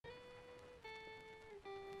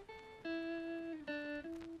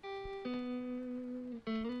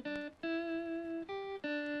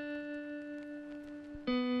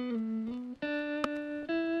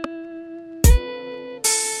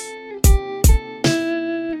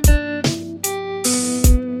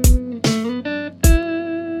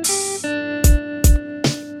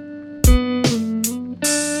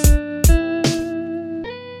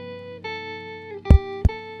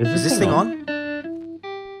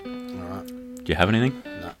Do you have anything?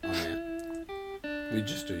 No, I mean, we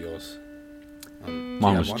just do yours.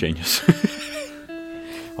 Mine was genius.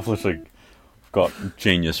 I've literally got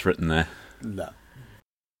genius written there. No.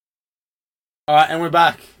 Alright, and we're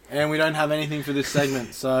back. And we don't have anything for this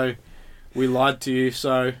segment, so we lied to you.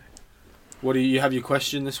 So, what do you have your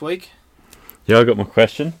question this week? Yeah, I got my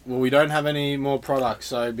question. Well, we don't have any more products,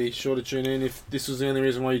 so be sure to tune in. If this was the only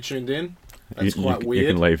reason why you tuned in, that's quite weird.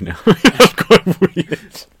 You can leave now. That's quite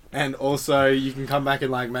weird. And also, you can come back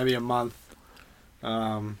in like maybe a month,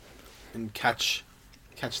 and catch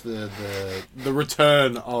the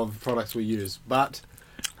return of products we use. But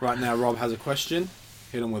right now, Rob has a question.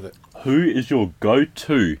 Hit him with it. Who is your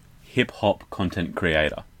go-to hip-hop content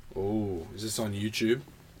creator? Oh, is this on YouTube?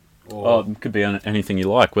 Or... Oh, it could be on anything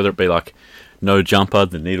you like, whether it be like No Jumper,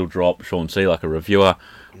 The Needle Drop, Sean C, like a reviewer,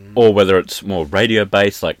 or whether it's more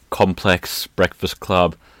radio-based, like Complex, Breakfast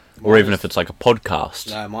Club, or even if it's like a podcast.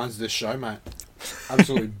 No, mine's this show, mate.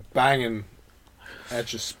 Absolutely banging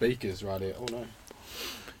at your speakers right here. Oh, no.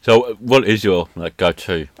 So, what is your like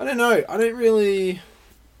go-to? I don't know. I don't really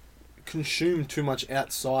consume too much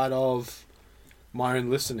outside of my own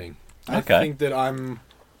listening. I think that I'm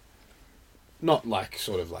not like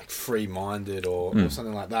sort of like free-minded or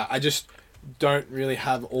something like that. I just don't really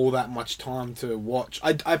have all that much time to watch.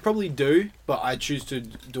 I probably do, but I choose to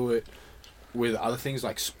do it with other things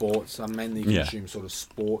like sports. I mainly consume sort of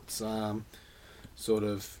sports sort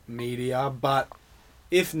of media. But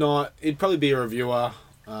if not, it'd probably be a reviewer.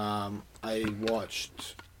 I've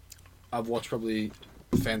watched probably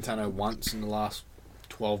Fantano once in the last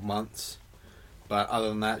 12 months. But other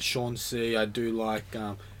than that, Sean C, I do like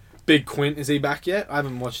Big Quint. Is he back yet? I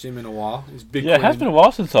haven't watched him in a while. Is Big Quint... it has been a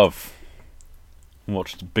while since I've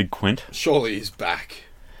watched Big Quint. Surely he's back.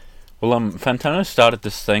 Well, Fantano started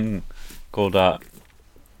this thing called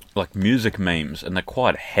like music memes, and they're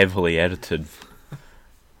quite heavily edited.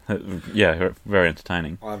 Yeah, very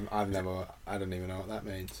entertaining. I don't even know what that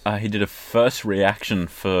means. He did a first reaction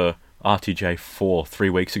for RTJ4 3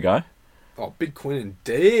 weeks ago. Oh, Big Quinn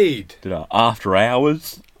indeed. Did After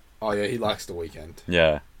Hours. Oh yeah, he likes the weekend.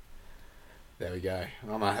 Yeah. There we go.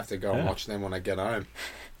 I might have to go and watch them when I get home.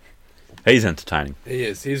 He's entertaining. He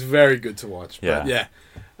is. He's very good to watch. But yeah.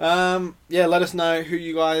 Let us know who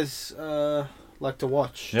you guys like to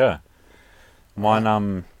watch. Yeah.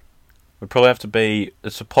 Mine would probably have to be...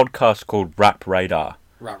 It's a podcast called Rap Radar.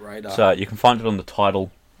 Rap Radar. So you can find it on the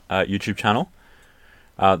Tidal YouTube channel.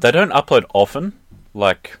 They don't upload often.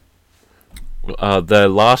 Like, the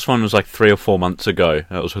last one was like 3 or 4 months ago.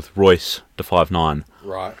 It was with Royce da 5'9".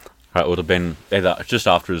 Right. It would have been either just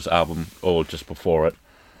after his album or just before it.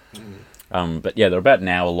 But yeah, they're about an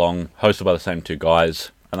hour long, hosted by the same two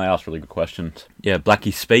guys, and they ask really good questions. Yeah,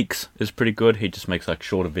 Blackie Speaks is pretty good. He just makes like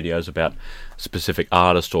shorter videos about specific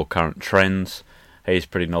artists or current trends. He's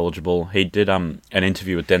pretty knowledgeable. He did an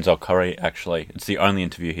interview with Denzel Curry, actually. It's the only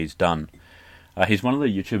interview he's done. He's one of the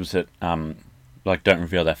YouTubers that like don't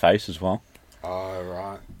reveal their face as well. Oh,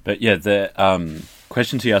 right. But yeah, the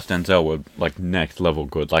questions he asked Denzel were like next level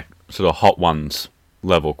good, like sort of Hot Ones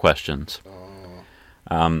level questions.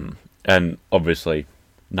 Oh. And obviously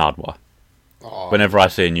Nardwuar. Oh. Whenever I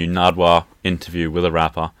see a new Nardwuar interview with a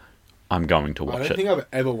rapper, I'm going to watch it. I don't think I've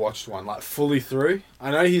ever watched one like fully through.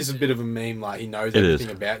 I know he's a bit of a meme, like he knows everything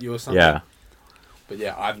about you or something. Yeah. But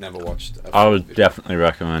yeah, I've never watched it. I would definitely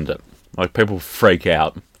recommend it. Like, people freak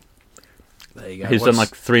out. There you go. He's done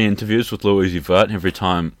like 3 interviews with Lil Uzi Vert, and every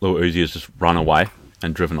time Lil Uzi has just run away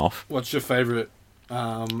and driven off. What's your favourite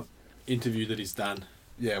interview that he's done?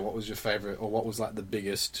 Yeah, what was your favourite, or what was like the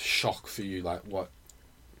biggest shock for you? Like,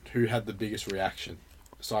 who had the biggest reaction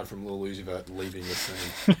aside from Lil Uzi Vert leaving the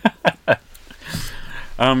scene?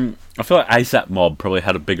 I feel like ASAP Mob probably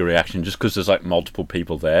had a bigger reaction just because there's like multiple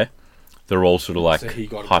people there. They're all sort of like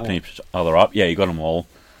hyping each other up. Yeah, he got them all.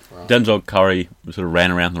 Right. Denzel Curry sort of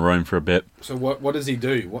ran around the room for a bit. So what does he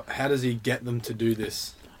do? How does he get them to do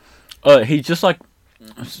this? He just like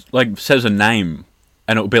says a name,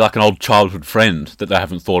 and it would be like an old childhood friend that they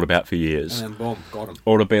haven't thought about for years. And then boom, got him.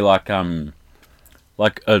 Or it'd be like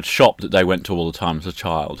a shop that they went to all the time as a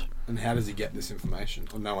child. And how does he get this information?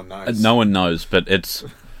 Or no one knows? No one knows, but it's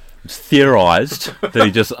theorised that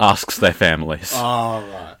he just asks their families. Oh,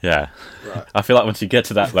 right. Yeah. Right. I feel like once you get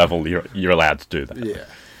to that level, you're allowed to do that. Yeah,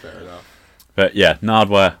 fair enough. But yeah,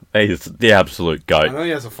 Nardwuar, he's the absolute goat. I know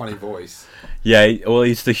he has a funny voice. Yeah,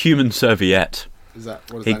 he's the human serviette. What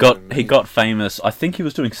does he that got even mean? He got famous. I think he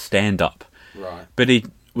was doing stand-up. Right. But he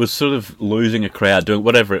was sort of losing a crowd, doing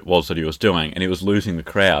whatever it was that he was doing, and he was losing the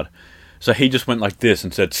crowd. So he just went like this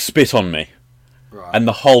and said, "Spit on me." Right. And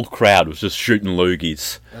the whole crowd was just shooting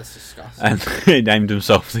loogies. That's disgusting. And he named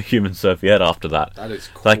himself the Human Serviette after that. That is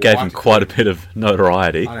That gave him quite a bit of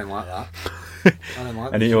notoriety. I don't like that. I don't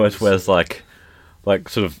like And he always wears like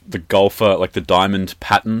sort of the golfer, like the diamond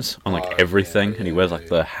patterns on like everything. And he wears like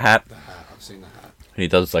the hat. The hat. I've seen the hat. And he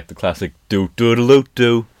does like the classic do.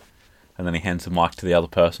 And then he hands the mic to the other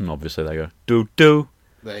person. Obviously they go do.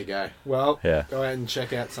 There you go. Well, Yeah. Go out and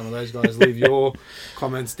check out some of those guys. Leave your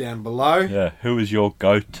comments down below. Yeah. Who is your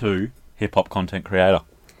go-to hip-hop content creator?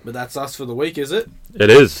 But that's us for the week, is it?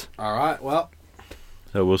 It is. All right. Well.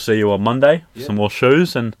 So we'll see you on Monday. Yep. Some more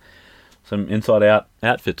shoes and some inside-out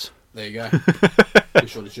outfits. There you go. Be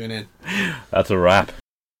sure to tune in. That's a wrap.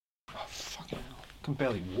 Oh, fucking hell. I can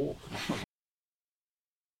barely walk.